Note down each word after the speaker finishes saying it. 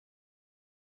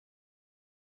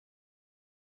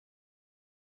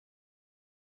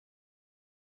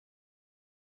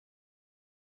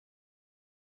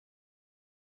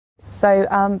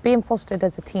So being fostered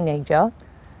as a teenager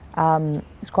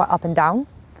is quite up and down.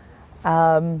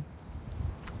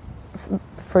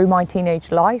 Through my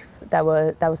teenage life, there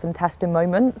were some testing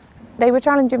moments. They were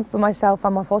challenging for myself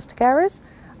and my foster carers,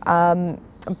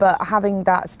 but having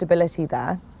that stability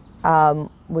there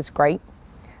was great.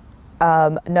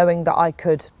 Knowing that I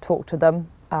could talk to them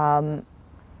and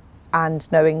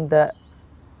knowing that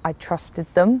I trusted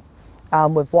them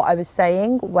with what I was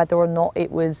saying, whether or not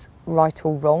it was right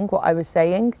or wrong what I was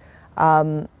saying,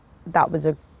 that was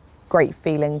a great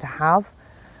feeling to have.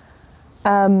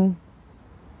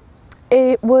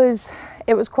 It was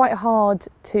quite hard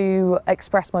to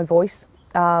express my voice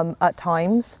at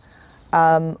times.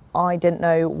 I didn't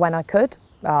know when I could,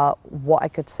 what I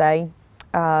could say,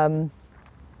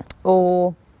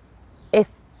 or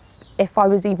if I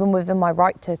was even within my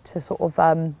right to sort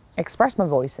of express my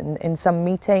voice in some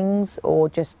meetings or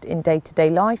just in day-to-day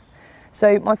life.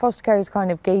 So my foster carers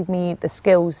kind of gave me the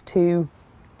skills to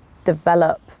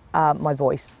develop my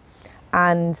voice,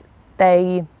 and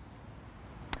they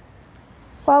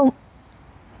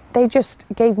just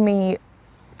gave me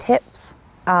tips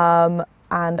and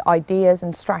ideas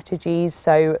and strategies.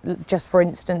 So just for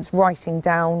instance, writing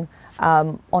down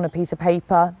on a piece of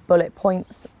paper, bullet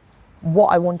points, what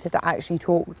I wanted to actually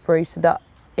talk through so that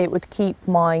it would keep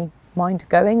my mind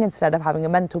going instead of having a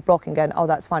mental block and going, oh,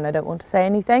 that's fine, I don't want to say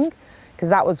anything, because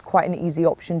that was quite an easy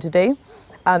option to do.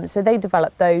 So they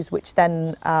developed those, which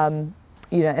then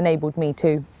enabled me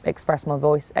to express my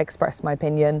voice, express my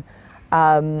opinion,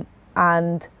 and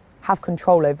have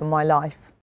control over my life.